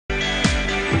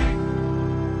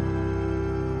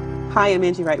Hi, I'm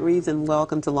Angie Wright Rheaves, and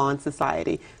welcome to Law and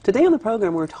Society. Today on the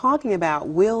program, we're talking about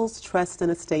wills, trusts, and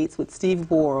estates with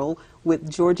Steve Worrall with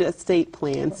Georgia Estate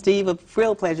Plan. Steve, a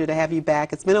real pleasure to have you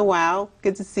back. It's been a while.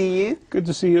 Good to see you. Good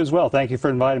to see you as well. Thank you for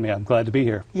inviting me. I'm glad to be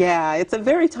here. Yeah, it's a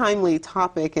very timely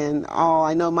topic, and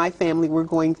I know my family, we're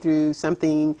going through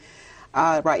something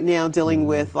right now dealing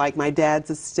with like my dad's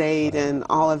estate and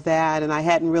all of that, and I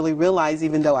hadn't really realized,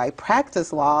 even though I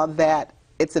practice law, that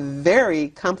it's a very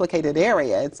complicated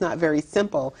area. It's not very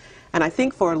simple. And I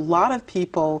think for a lot of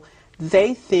people,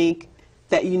 they think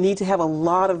that you need to have a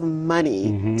lot of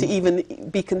money to even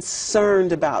be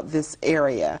concerned about this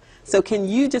area. So can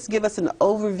you just give us an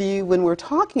overview when we're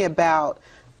talking about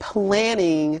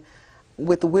planning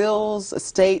with wills,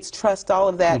 estates, trust, all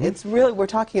of that? It's really, we're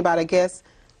talking about, I guess,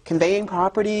 conveying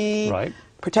property,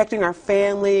 protecting our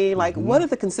family. Like, what are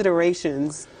the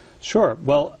considerations? Sure.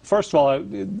 Well, first of all,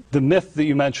 the myth that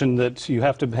you mentioned that you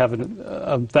have to have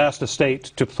a vast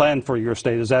estate to plan for your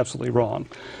estate is absolutely wrong.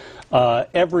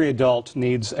 Every adult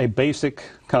needs a basic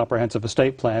comprehensive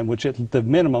estate plan, which at the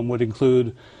minimum would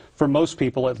include, for most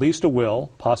people, at least a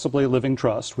will, possibly a living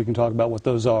trust. We can talk about what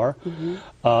those are.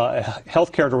 A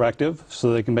health care directive,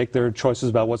 so they can make their choices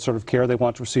about what sort of care they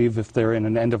want to receive if they're in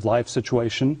an end-of-life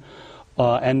situation,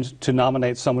 and to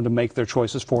nominate someone to make their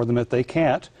choices for them if they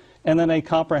can't. And then a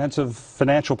comprehensive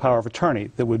financial power of attorney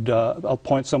that would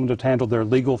appoint someone to handle their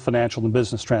legal, financial, and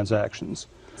business transactions.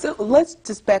 So let's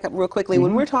just back up real quickly.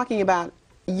 When we're talking about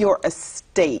your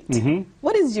estate,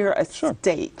 what is your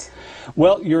estate? Sure.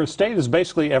 Well, your estate is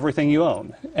basically everything you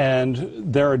own.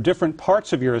 And there are different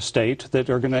parts of your estate that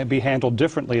are going to be handled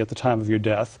differently at the time of your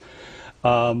death. A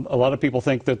lot of people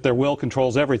think that their will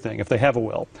controls everything, if they have a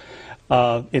will.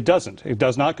 It doesn't. It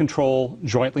does not control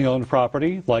jointly owned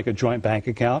property like a joint bank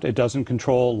account. It doesn't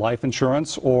control life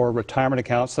insurance or retirement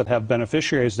accounts that have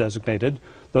beneficiaries designated.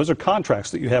 Those are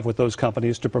contracts that you have with those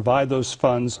companies to provide those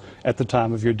funds at the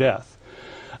time of your death.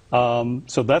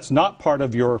 So that's not part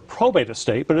of your probate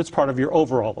estate, but it's part of your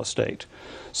overall estate.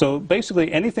 So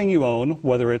basically anything you own,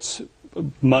 whether it's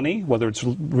money, whether it's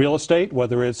real estate,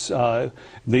 whether it's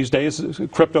these days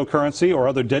cryptocurrency or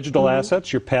other digital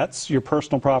assets, your pets, your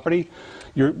personal property,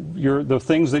 the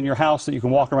things in your house that you can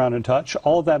walk around and touch,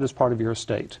 all of that is part of your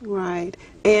estate. Right.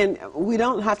 And we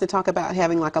don't have to talk about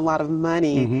having like a lot of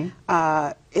money.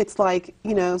 It's like,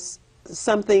 you know,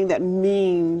 something that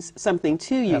means something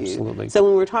to you. Absolutely. So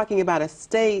when we're talking about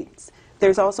estates,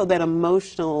 there's also that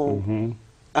emotional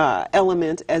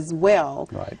element as well.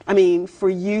 Right. I mean, for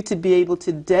you to be able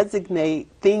to designate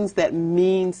things that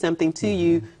mean something to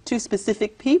you to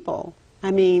specific people.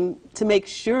 I mean, to make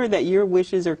sure that your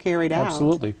wishes are carried out.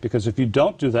 Absolutely, because if you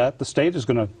don't do that, the state is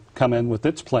going to come in with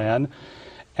its plan.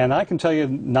 And I can tell you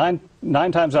nine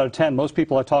times out of 10, most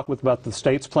people I talk with about the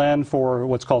state's plan for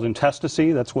what's called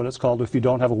intestacy, that's what it's called if you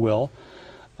don't have a will,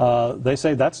 they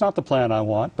say that's not the plan I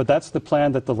want, but that's the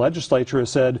plan that the legislature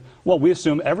has said, well, we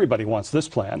assume everybody wants this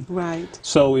plan. Right.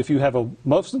 So if you have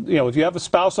if you have a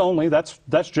spouse only, that's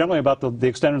generally about the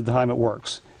extent of the time it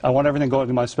works. I want everything going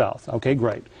to my spouse. Okay,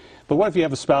 great. But what if you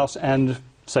have a spouse and,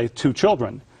 say, 2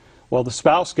 children? Well, the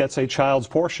spouse gets a child's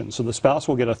portion, so the spouse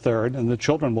will get a third, and the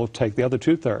children will take the other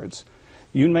 2/3.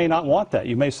 You may not want that.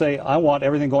 You may say, I want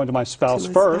everything going to my spouse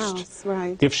first,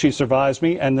 if she survives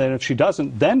me, and then if she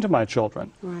doesn't, then to my children.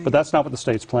 Right. But that's not what the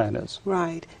state's plan is.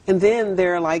 Right. And then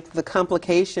there are like the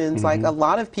complications, like a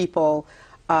lot of people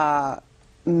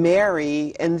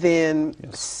marry and then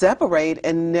separate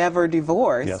and never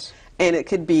divorce. Yes. And it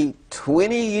could be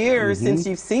 20 years since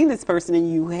you've seen this person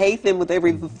and you hate them with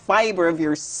every fiber of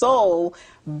your soul,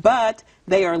 but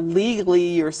they are legally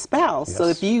your spouse. Yes. So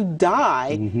if you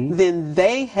die, then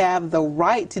they have the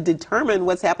right to determine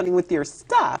what's happening with your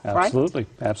stuff, right? Absolutely.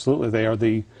 Absolutely.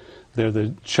 They're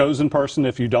the chosen person.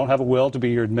 If you don't have a will to be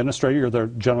your administrator, they're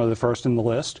generally the first in the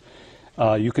list.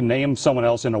 You can name someone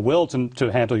else in a will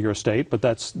to handle your estate, but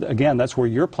that's where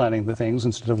you're planning the things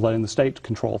instead of letting the state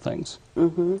control things.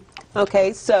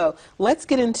 Okay, so let's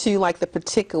get into like the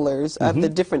particulars of the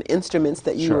different instruments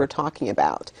that you were talking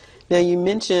about. Now you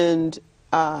mentioned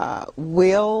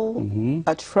will,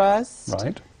 a trust.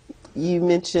 Right. You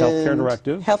mentioned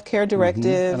healthcare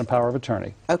directive, and a power of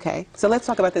attorney. Okay, so let's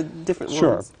talk about the different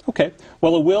Sure. ones. Okay.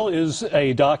 Well, a will is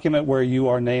a document where you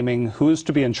are naming who is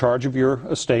to be in charge of your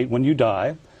estate when you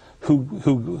die,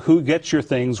 who gets your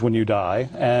things when you die,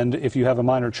 and if you have a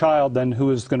minor child, then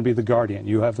who is going to be the guardian.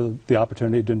 You have the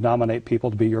opportunity to nominate people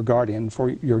to be your guardian for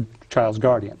your child's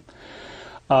guardian.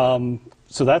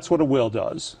 So that's what a will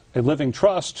does. A living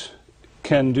trust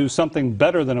can do something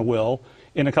better than a will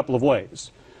in a couple of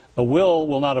ways. A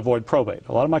will not avoid probate.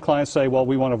 A lot of my clients say, well,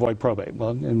 we want to avoid probate.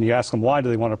 Well, and you ask them why do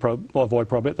they want to avoid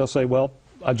probate, they'll say, well,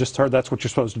 I just heard that's what you're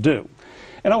supposed to do.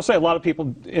 And I'll say a lot of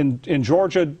people in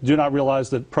Georgia do not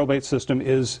realize that probate system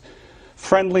is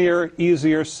friendlier,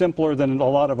 easier, simpler than a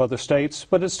lot of other states,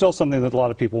 but it's still something that a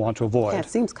lot of people want to avoid. Yeah, it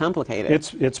seems complicated.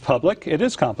 It's public. It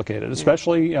is complicated,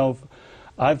 especially, you know,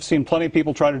 I've seen plenty of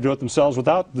people try to do it themselves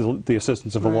without the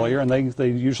assistance of a lawyer, and they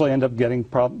usually end up getting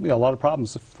a lot of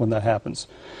problems when that happens.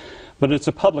 But it's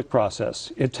a public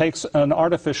process. It takes an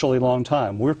artificially long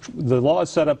time. The law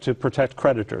is set up to protect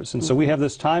creditors, and so we have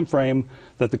this time frame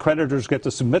that the creditors get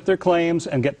to submit their claims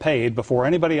and get paid before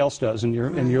anybody else does of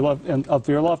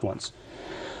your loved ones.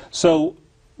 So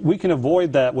we can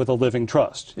avoid that with a living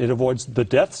trust. It avoids the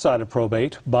death side of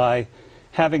probate by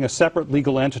having a separate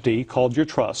legal entity called your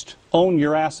trust own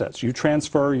your assets. You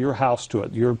transfer your house to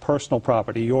it, your personal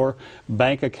property, your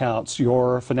bank accounts,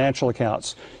 your financial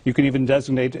accounts. You can even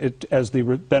designate it as the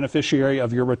beneficiary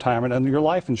of your retirement and your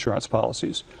life insurance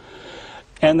policies.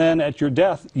 And then at your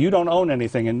death, you don't own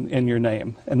anything in your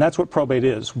name. And that's what probate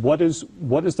is. What is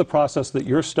the process that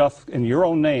your stuff in your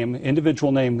own name,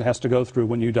 individual name, has to go through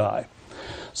when you die?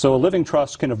 So a living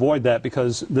trust can avoid that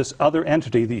because this other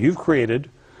entity that you've created,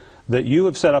 that you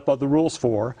have set up the rules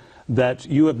for, that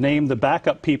you have named the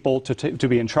backup people to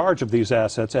be in charge of these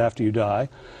assets after you die,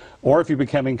 or if you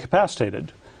become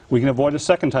incapacitated. We can avoid a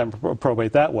second time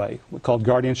probate that way, called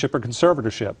guardianship or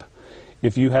conservatorship.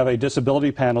 If you have a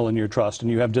disability panel in your trust and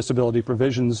you have disability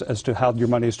provisions as to how your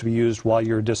money is to be used while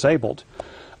you're disabled,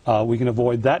 we can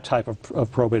avoid that type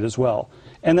of probate as well.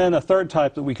 And then a third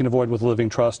type that we can avoid with a living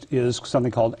trust is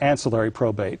something called ancillary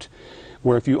probate,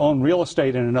 where if you own real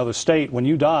estate in another state, when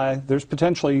you die, there's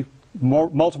potentially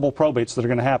multiple probates that are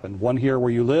going to happen, one here where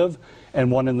you live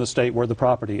and one in the state where the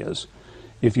property is.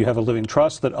 If you have a living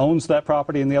trust that owns that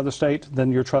property in the other state,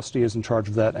 then your trustee is in charge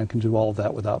of that and can do all of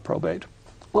that without probate.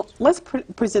 Well, let's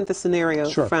present the scenario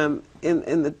from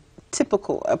in the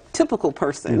typical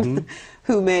person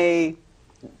who may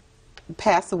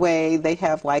pass away. They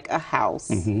have like a house.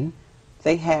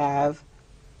 They have,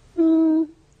 you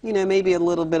know, maybe a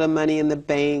little bit of money in the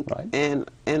bank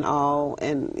and all,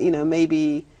 and you know,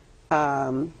 maybe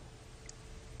a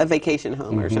vacation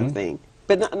home or something,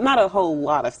 but not a whole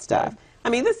lot of stuff. I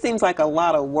mean, this seems like a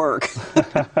lot of work,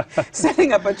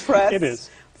 setting up a trust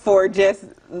for just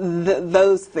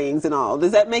those things and all.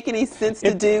 Does that make any sense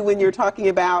to do when you're talking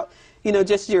about, you know,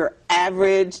 just your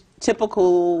average,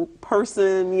 typical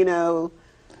person, you know?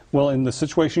 Well, in the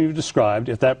situation you described,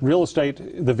 if that real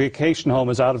estate, the vacation home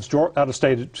is out of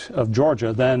state of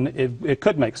Georgia, then it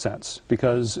could make sense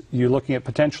because you're looking at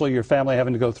potentially your family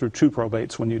having to go through 2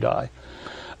 probates when you die.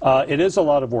 It is a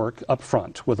lot of work up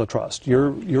front with a trust.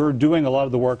 You're doing a lot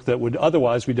of the work that would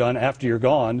otherwise be done after you're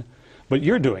gone, but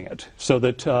you're doing it so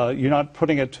that you're not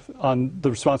putting it on the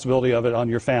responsibility of it on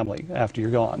your family after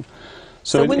you're gone.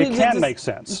 So it can make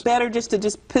sense. Better just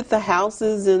to put the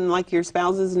houses in like your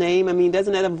spouse's name. I mean,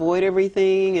 doesn't that avoid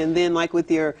everything? And then like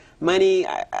with your money,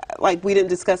 like we didn't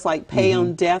discuss like pay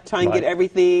on death, try and get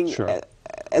everything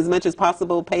as much as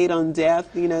possible paid on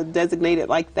death, you know, designate it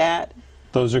like that.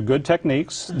 Those are good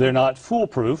techniques. They're not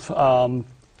foolproof.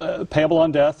 Payable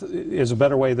on death is a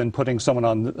better way than putting someone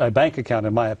on a bank account,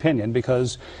 in my opinion,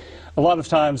 because a lot of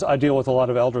times I deal with a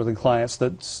lot of elderly clients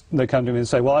they come to me and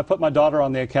say, well, I put my daughter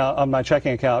on the account, on my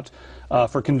checking account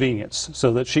for convenience,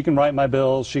 so that she can write my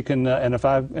bills, she can,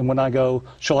 and when I go,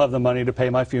 she'll have the money to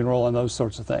pay my funeral and those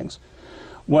sorts of things.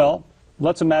 Well,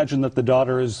 let's imagine that the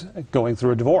daughter is going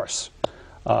through a divorce.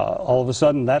 All of a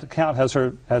sudden, that account has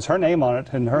her name on it,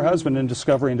 and her husband in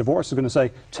discovery and divorce is going to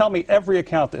say, tell me every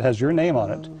account that has your name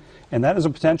on it. And that is a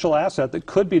potential asset that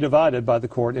could be divided by the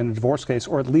court in a divorce case,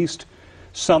 or at least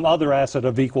some other asset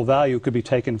of equal value could be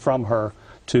taken from her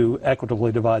to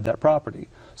equitably divide that property.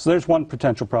 So there's one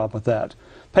potential problem with that.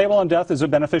 Payable on death is a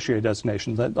beneficiary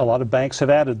designation. That a lot of banks have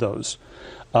added those.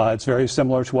 It's very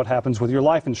similar to what happens with your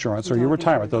life insurance or your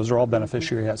retirement. Those are all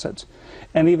beneficiary assets.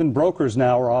 And even brokers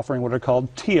now are offering what are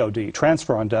called TOD,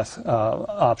 transfer on death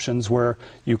options, where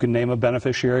you can name a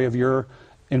beneficiary of your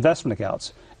investment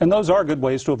accounts. And those are good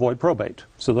ways to avoid probate.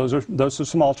 So those are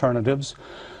some alternatives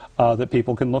that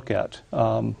people can look at.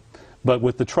 But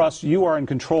with the trust, you are in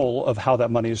control of how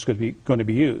that money is going to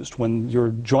be used. When your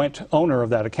joint owner of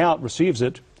that account receives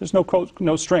it, there's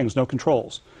no strings, no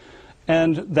controls.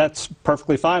 And that's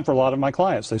perfectly fine for a lot of my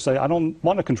clients. They say, I don't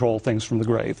want to control things from the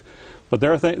grave. But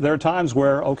there are times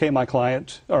where, okay, my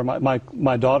client, or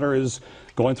my daughter is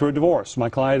going through a divorce. My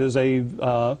client is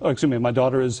my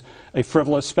daughter is a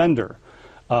frivolous spender.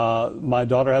 My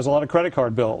daughter has a lot of credit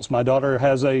card bills. My daughter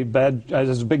has a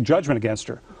big judgment against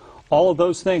her. all of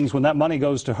those things, when that money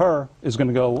goes to her, is going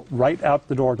to go right out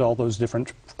the door to all those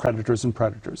different creditors and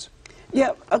predators.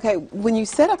 Yeah, okay. When you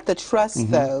set up the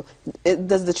trust, though,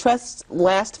 does the trust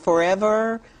last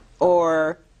forever,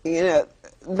 or, you know,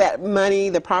 that money,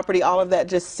 the property, all of that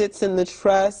just sits in the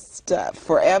trust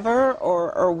forever,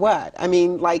 or what? I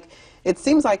mean, like, it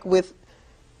seems like with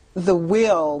the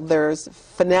will, there's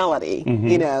finality.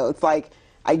 You know, it's like,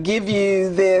 I give you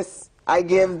this, I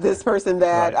give this person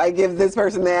that, I give this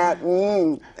person that,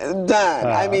 done.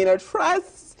 I mean, a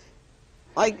trust,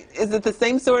 like, is it the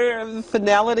same sort of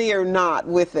finality or not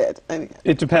with it? I mean,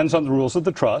 it depends on the rules of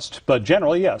the trust, but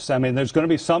generally, yes. I mean, there's going to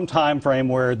be some time frame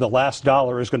where the last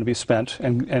dollar is going to be spent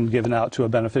and given out to a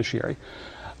beneficiary.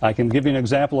 I can give you an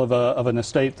example of an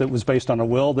estate that was based on a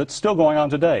will that's still going on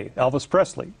today, Elvis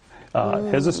Presley.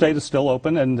 His estate is still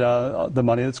open, and the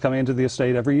money that's coming into the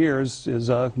estate every year is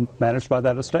managed by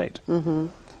that estate.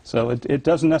 So it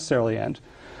doesn't necessarily end.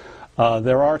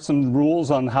 There are some rules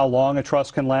on how long a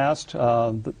trust can last.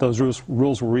 Those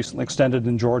rules were recently extended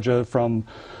in Georgia from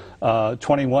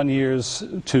 21 years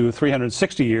to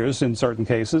 360 years in certain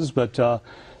cases, but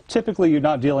typically you're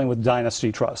not dealing with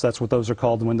dynasty trusts. That's what those are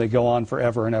called when they go on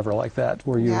forever and ever like that.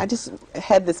 Where you, yeah, I just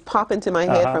had this pop into my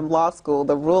head from law school,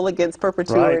 the rule against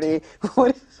perpetuity.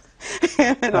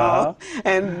 And all,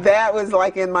 and that was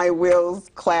like in my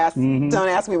wills class. Don't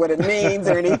ask me what it means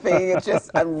or anything. It's just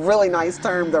a really nice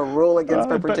term, the rule against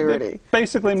perpetuity. It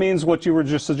basically means what you were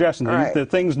just suggesting.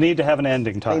 That things need to have an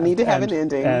ending time. They need to have an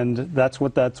ending, and that's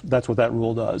what that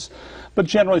rule does. But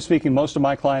generally speaking, most of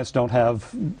my clients don't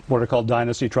have what are called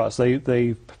dynasty trusts.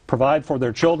 They provide for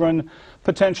their children,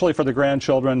 potentially for their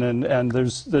grandchildren, and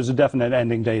there's a definite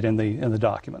ending date in the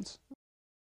documents.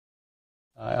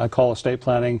 I call estate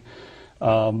planning,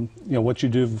 you know, what you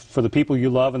do for the people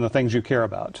you love and the things you care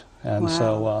about. And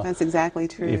so that's exactly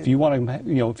true. If you want to,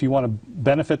 you know, if you want to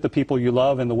benefit the people you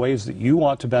love in the ways that you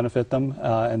want to benefit them,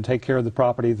 and take care of the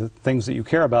property, the things that you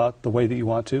care about, the way that you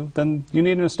want to, then you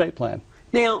need an estate plan.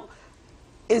 Now,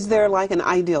 is there like an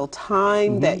ideal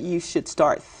time that you should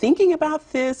start thinking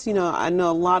about this? You know, I know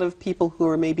a lot of people who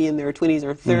are maybe in their 20s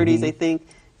or 30s, they think,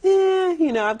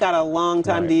 you know, I've got a long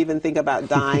time to even think about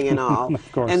dying and all.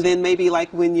 Of course. And then maybe like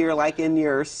when you're like in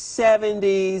your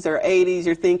 70s or 80s,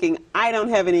 you're thinking, I don't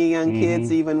have any young kids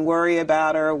to even worry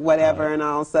about or whatever and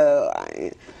all. So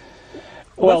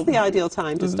what's the ideal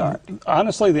time to start?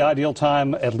 Honestly, the ideal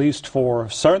time, at least for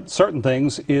certain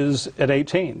things, is at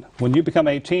 18. When you become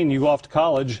 18, you go off to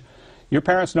college, your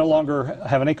parents no longer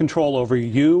have any control over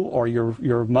you or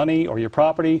your money or your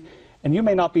property, and you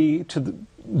may not be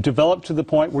developed to the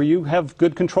point where you have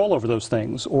good control over those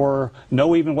things or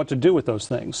know even what to do with those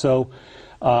things. So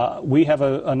we have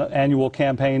an annual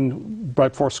campaign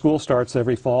right before school starts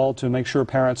every fall to make sure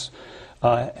parents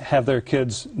have their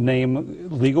kids name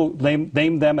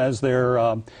them as their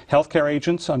healthcare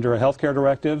agents under a healthcare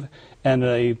directive and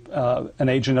an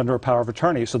agent under a power of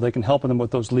attorney, so they can help them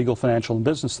with those legal, financial, and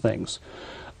business things.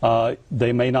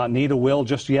 They may not need a will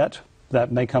just yet. That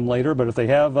may come later, but if they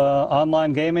have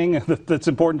online gaming that's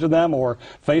important to them, or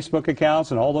Facebook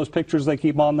accounts and all those pictures they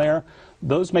keep on there,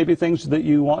 those may be things that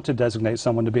you want to designate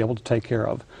someone to be able to take care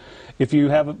of. If you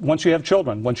have, once you have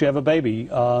children, once you have a baby,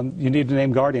 you need to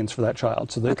name guardians for that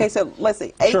child. So that, okay, so let's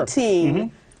say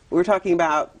 18, we're talking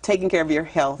about taking care of your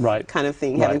health kind of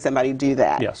thing, having somebody do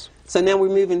that. Yes. So now we're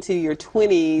moving to your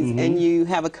 20s and you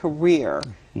have a career.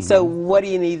 So what do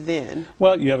you need then?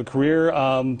 Well, you have a career.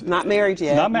 Not married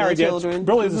yet. Not married no yet. Children.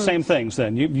 Really the same things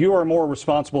then. You are more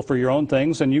responsible for your own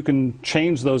things, and you can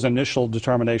change those initial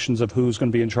determinations of who's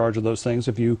going to be in charge of those things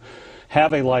if you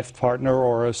have a life partner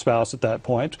or a spouse at that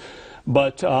point.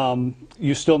 But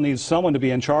you still need someone to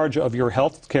be in charge of your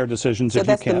health care decisions if you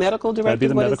can't. So that's the medical directive? That'd be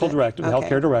the what medical directive, the health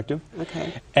care directive.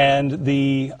 Okay. And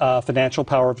the financial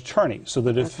power of attorney, so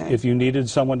that if you needed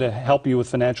someone to help you with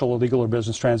financial, legal, or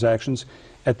business transactions,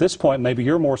 at this point maybe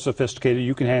you're more sophisticated,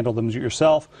 you can handle them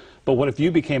yourself, but what if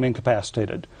you became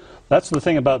incapacitated? That's the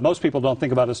thing about, most people don't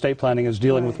think about estate planning as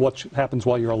dealing with what happens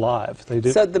while you're alive. They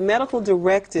do. So the medical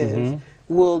directive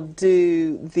will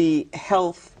do the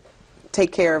health,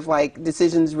 take care of like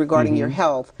decisions regarding your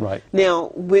health. Right.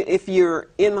 Now, if you're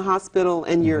in the hospital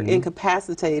and you're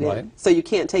incapacitated, so you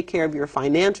can't take care of your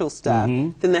financial stuff,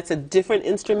 then that's a different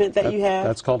instrument that you have?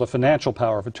 That's called a financial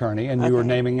power of attorney, and you are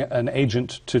naming an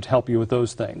agent to help you with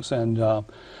those things and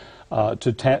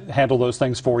to handle those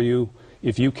things for you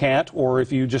if you can't, or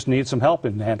if you just need some help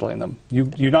in handling them.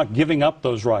 You're not giving up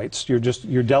those rights. You're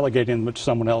delegating them to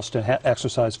someone else to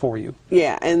exercise for you.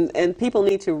 Yeah, and people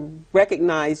need to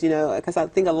recognize, you know, because I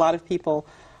think a lot of people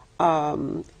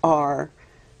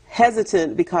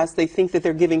hesitant because they think that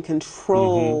they're giving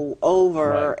control over,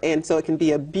 Right. and so it can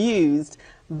be abused,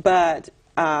 but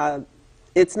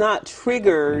it's not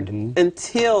triggered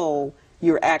until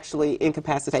you're actually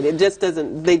incapacitated. It just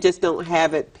doesn't, they just don't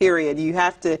have it, period. You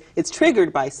have to, it's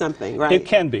triggered by something, right? It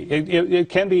can be. It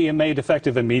can be made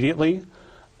effective immediately.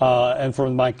 And for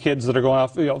my kids that are going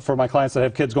off, for my clients that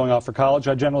have kids going off for college,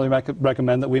 I generally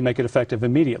recommend that we make it effective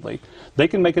immediately. They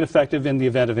can make it effective in the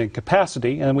event of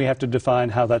incapacity, and we have to define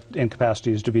how that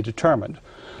incapacity is to be determined,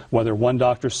 whether one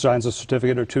doctor signs a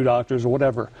certificate or two doctors or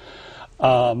whatever.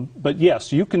 But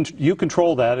yes, you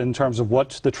control that in terms of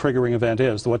what the triggering event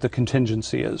is, what the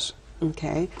contingency is.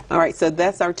 Okay. All right. So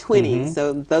that's our 20s.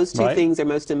 So those two Right. things are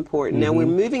most important. Now we're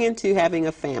moving into having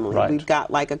a family. Right. We've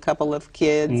got like a couple of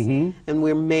kids, and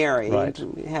we're married. Right.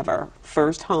 We have our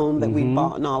first home that we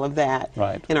bought and all of that.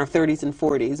 Right. In our 30s and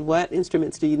 40s. What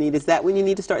instruments do you need? Is that when you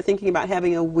need to start thinking about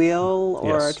having a will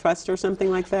or Yes. a trust or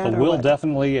something like that? A or will what?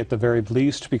 definitely at the very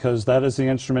least, because that is the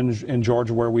instrument in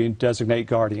Georgia where we designate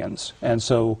guardians. And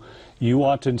so you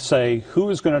want to say, who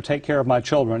is going to take care of my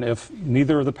children if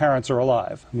neither of the parents are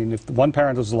alive? I mean, if one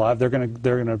parent is alive, they're going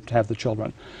to have the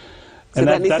children. So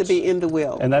that needs to be in the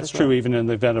will. And that's as true well. even in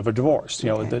the event of a divorce. You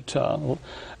know, Okay.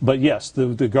 but yes,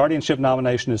 the guardianship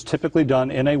nomination is typically done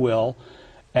in a will,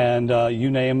 and you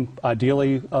name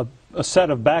ideally a set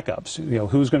of backups. You know,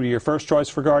 who's going to be your first choice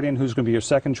for guardian, who's going to be your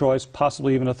second choice,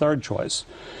 possibly even a third choice.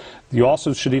 You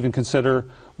also should even consider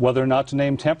whether or not to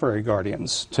name temporary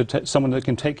guardians, someone that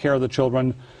can take care of the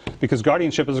children, because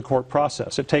guardianship is a court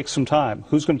process. It takes some time.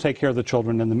 Who's going to take care of the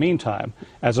children in the meantime,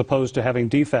 as opposed to having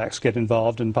DFACs get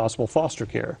involved in possible foster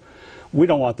care? We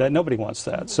don't want that. Nobody wants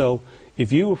that. So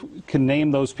if you can name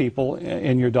those people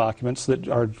in your documents that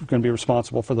are going to be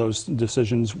responsible for those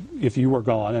decisions if you are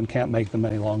gone and can't make them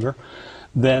any longer,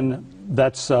 then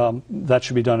that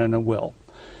should be done in a will.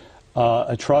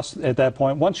 A trust at that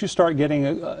point, once you start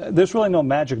getting, there's really no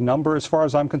magic number as far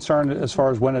as I'm concerned, as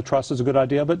far as when a trust is a good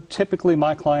idea, but typically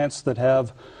my clients that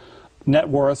have net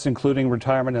worths, including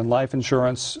retirement and life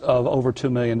insurance, of over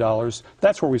 $2 million,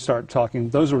 that's where we start talking.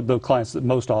 Those are the clients that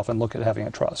most often look at having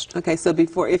a trust. Okay, so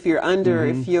if you're under,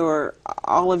 if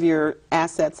all of your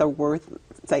assets are worth,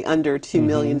 say, under $2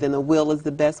 million, then a will is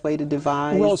the best way to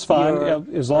devise A will is fine,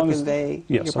 as long or as convey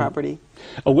yes, your property.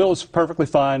 A will is perfectly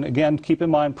fine. Again, keep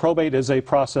in mind, probate is a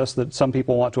process that some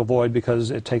people want to avoid because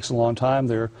it takes a long time.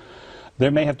 They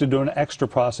may have to do an extra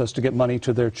process to get money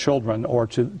to their children or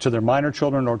to their minor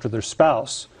children or to their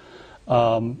spouse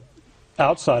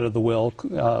outside of the will.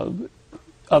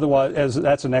 Otherwise,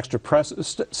 that's an extra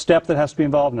step that has to be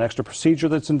involved, an extra procedure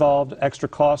that's involved, extra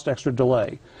cost, extra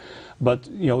delay. But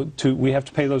we have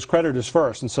to pay those creditors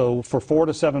first, and so for 4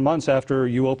 to 7 months after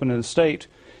you open an estate,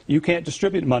 you can't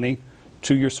distribute money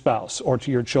to your spouse or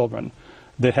to your children.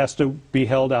 That has to be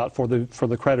held out for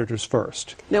the creditors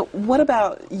first. Now, what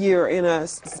about you're in a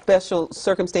special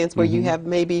circumstance where you have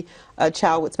maybe a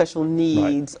child with special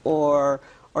needs or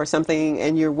something,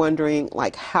 and you're wondering,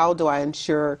 like, how do I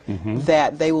ensure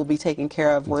that they will be taken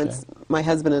care of once my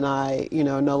husband and I,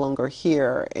 are no longer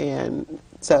here? And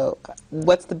so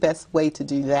what's the best way to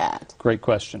do that? Great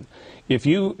question. If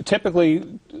you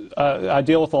typically, I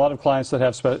deal with a lot of clients that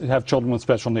have children with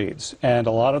special needs, and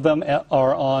a lot of them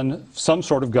are on some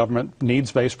sort of government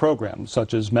needs-based program,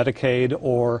 such as Medicaid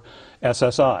or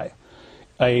SSI.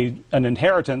 An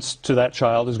inheritance to that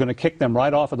child is going to kick them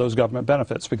right off of those government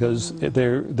benefits because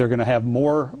they're going to have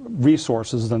more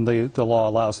resources than the law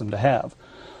allows them to have.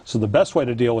 So the best way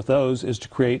to deal with those is to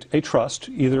create a trust,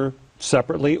 either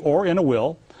separately or in a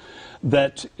will,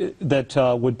 that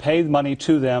would pay money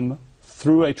to them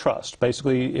through a trust.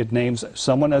 Basically, it names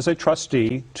someone as a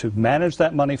trustee to manage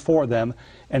that money for them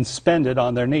and spend it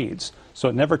on their needs. So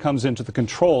it never comes into the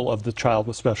control of the child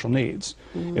with special needs.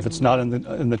 If it's not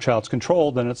in the child's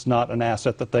control, then it's not an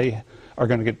asset that they are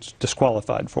going to get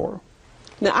disqualified for.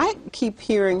 Now, I keep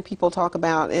hearing people talk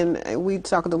about, and we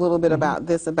talked a little bit about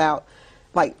this, about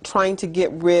like trying to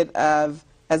get rid of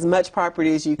as much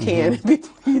property as you can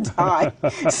before you die,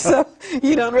 so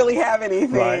you don't really have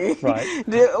anything. Right.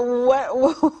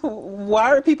 Why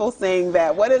are people saying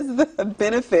that? What is the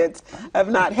benefit of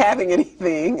not having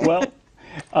anything? Well,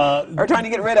 or trying to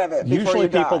get rid of it before usually you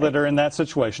die? people that are in that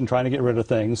situation, trying to get rid of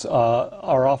things,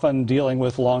 are often dealing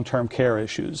with long-term care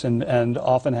issues and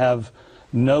often have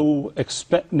no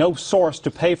source to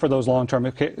pay for those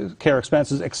long-term care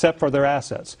expenses except for their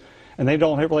assets. And they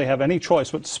don't really have any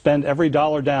choice but to spend every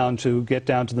dollar down to get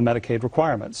down to the Medicaid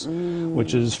requirements,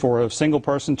 which is for a single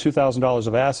person, $2,000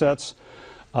 of assets.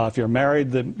 If you're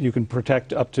married, you can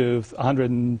protect up to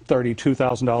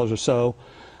 $132,000 or so.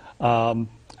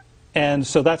 And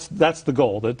so that's the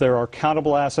goal, that there are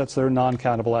countable assets, there are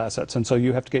non-countable assets, and so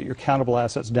you have to get your countable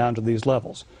assets down to these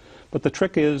levels. But the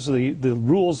trick is the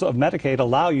rules of Medicaid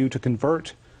allow you to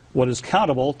convert what is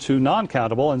countable to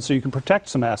non-countable, and so you can protect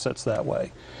some assets that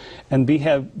way, and be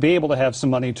able to have some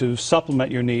money to supplement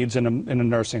your needs in a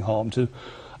nursing home, to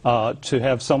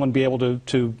have someone be able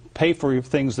to pay for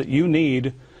things that you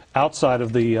need outside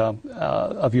of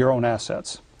of your own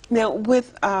assets. Now,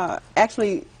 with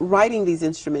actually writing these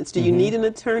instruments, do you need an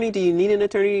attorney? Do you need an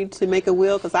attorney to make a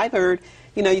will? Because I've heard,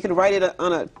 you can write it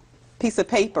on a piece of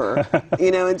paper,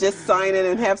 and just sign it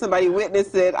and have somebody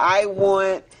witness it. I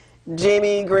want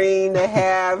Jimmy Green to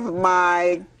have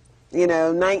my,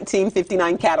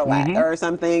 1959 Cadillac or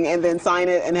something, and then sign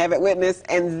it and have it witnessed,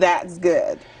 and that's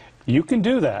good. You can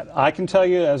do that. I can tell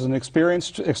you, as an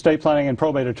experienced estate planning and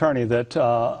probate attorney, that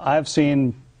I've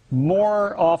seen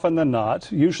more often than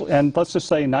not, usually, and let's just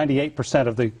say 98%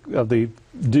 of the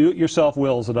do-it-yourself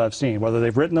wills that I've seen, whether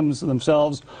they've written them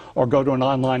themselves or go to an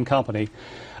online company,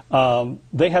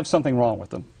 they have something wrong with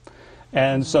them.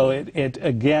 And so it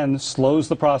again slows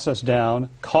the process down,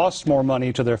 costs more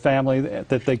money to their family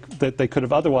that they could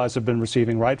have otherwise have been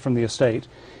receiving right from the estate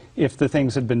if the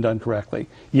things had been done correctly.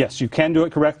 Yes, you can do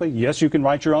it correctly. Yes, you can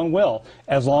write your own will,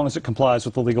 as long as it complies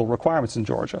with the legal requirements in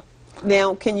Georgia.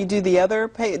 Now, can you do the other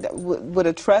would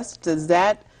a trust, does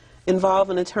that involve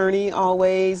an attorney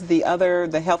always? The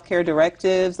healthcare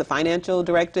directives, the financial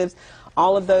directives,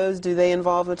 all of those, do they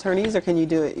involve attorneys, or can you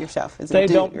do it yourself? They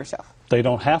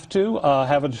don't have to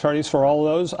have attorneys for all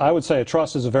of those. I would say a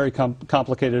trust is a very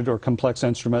complicated or complex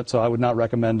instrument, so I would not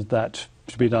recommend that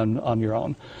to be done on your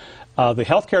own. The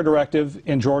healthcare directive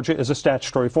in Georgia is a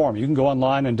statutory form. You can go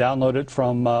online and download it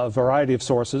from a variety of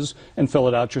sources and fill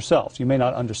it out yourself. You may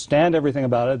not understand everything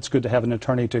about it. It's good to have an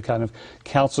attorney to kind of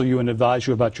counsel you and advise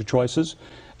you about your choices.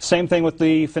 Same thing with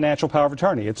the financial power of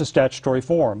attorney. It's a statutory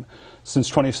form. Since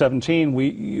 2017,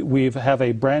 we have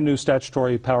a brand new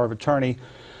statutory power of attorney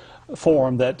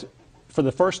form that, for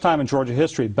the first time in Georgia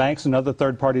history, banks and other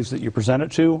third parties that you present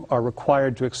it to are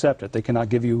required to accept it. They cannot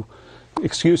give you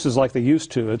excuses like they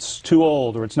used to. It's too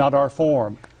old, or it's not our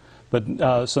form.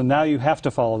 But so now you have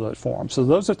to follow that form. So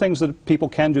those are things that people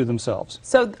can do themselves.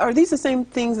 So are these the same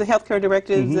things, the healthcare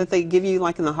directives, that they give you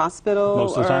like in the hospital?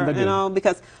 Most of the time they do. And all?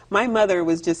 Because my mother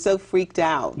was just so freaked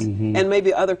out, and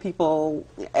maybe other people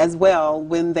as well,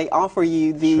 when they offer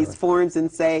you these forms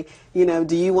and say,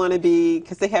 do you want to be,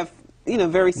 because they have,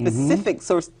 very specific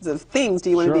sorts of things. Do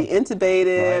you want to be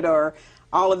intubated or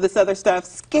all of this other stuff,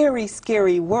 scary,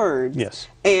 scary words. Yes.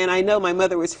 And I know my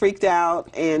mother was freaked out,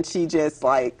 and she just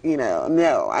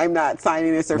no, I'm not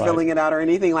signing this or filling it out or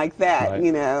anything like that.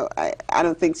 I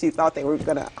don't think she thought they were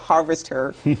going to harvest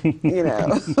her,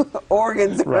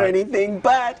 organs or anything,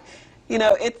 but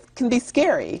it can be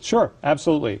scary. Sure,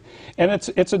 absolutely. And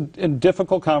it's a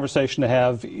difficult conversation to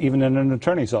have even in an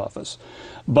attorney's office.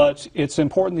 But it's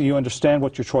important that you understand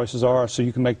what your choices are so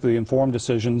you can make the informed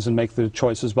decisions and make the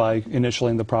choices by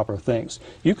initialing the proper things.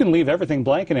 You can leave everything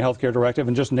blank in a healthcare directive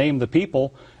and just name the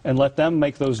people and let them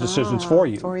make those decisions for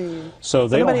you. So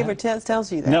nobody ever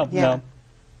tells you that.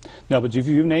 No, but if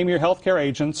you name your healthcare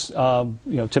agents,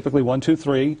 typically 1, 2,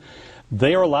 3,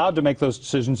 they are allowed to make those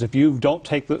decisions if you don't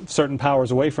take certain powers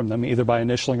away from them, either by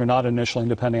initialing or not initialing,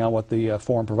 depending on what the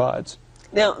form provides.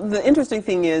 Now, the interesting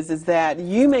thing is that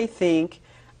you may think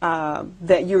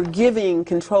that you're giving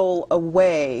control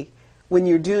away when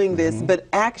you're doing this, but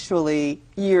actually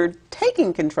you're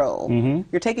taking control.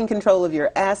 You're taking control of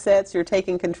your assets, you're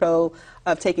taking control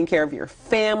of taking care of your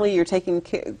family, you're taking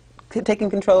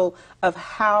control of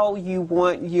how you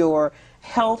want your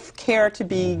health care to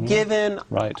be given,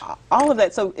 all of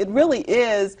that. So it really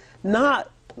is not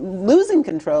losing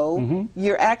control,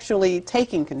 you're actually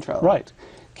taking control. Right.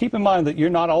 Keep in mind that you're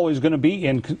not always going to be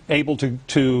able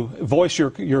to voice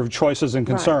your choices and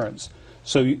concerns.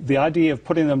 So the idea of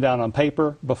putting them down on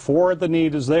paper before the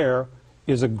need is there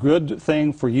is a good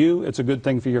thing for you. It's a good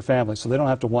thing for your family, so they don't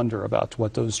have to wonder about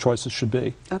what those choices should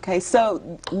be. Okay,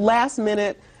 so last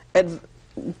minute,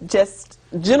 just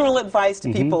general advice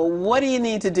to people. What do you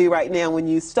need to do right now when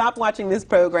you stop watching this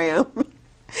program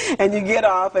and you get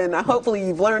off, and hopefully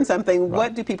you've learned something?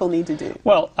 What do people need to do?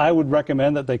 Well, I would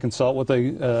recommend that they consult with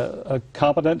a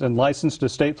competent and licensed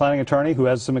estate planning attorney who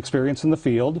has some experience in the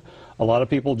field. A lot of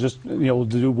people just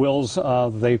do wills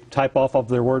they type off of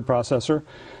their word processor.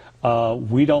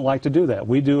 We don't like to do that.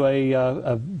 We do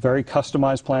a very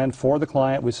customized plan for the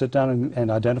client. We sit down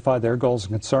and identify their goals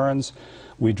and concerns.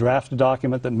 We draft a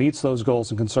document that meets those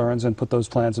goals and concerns and put those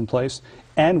plans in place.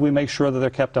 And we make sure that they're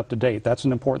kept up to date. That's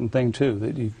an important thing,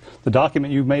 too. The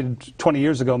document you made 20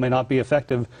 years ago may not be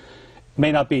effective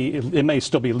it may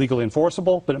still be legally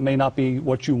enforceable, but it may not be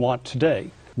what you want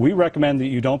today. We recommend that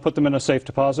you don't put them in a safe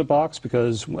deposit box,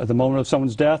 because at the moment of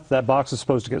someone's death, that box is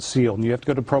supposed to get sealed, and you have to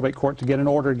go to probate court to get an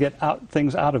order to get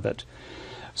things out of it.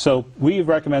 So we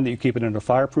recommend that you keep it in a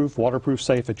fireproof, waterproof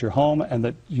safe at your home, and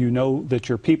that you know that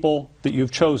your people that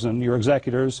you've chosen, your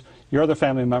executors, your other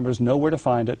family members, know where to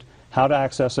find it, how to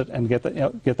access it, and get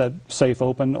that safe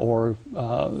open, or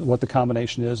what the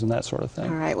combination is, and that sort of thing.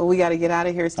 All right. Well, we got to get out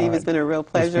of here, Steve. Right. It's been a real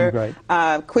pleasure. It's been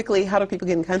great. Quickly, how do people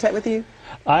get in contact with you?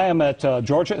 I am at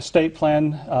Georgia Estate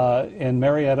Plan in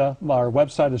Marietta. Our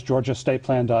website is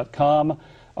georgiaestateplan.com.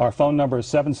 Our phone number is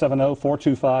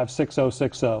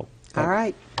 770-425-6060. All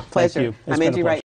right. Pleasure. Thank you. I'm Angie Wright.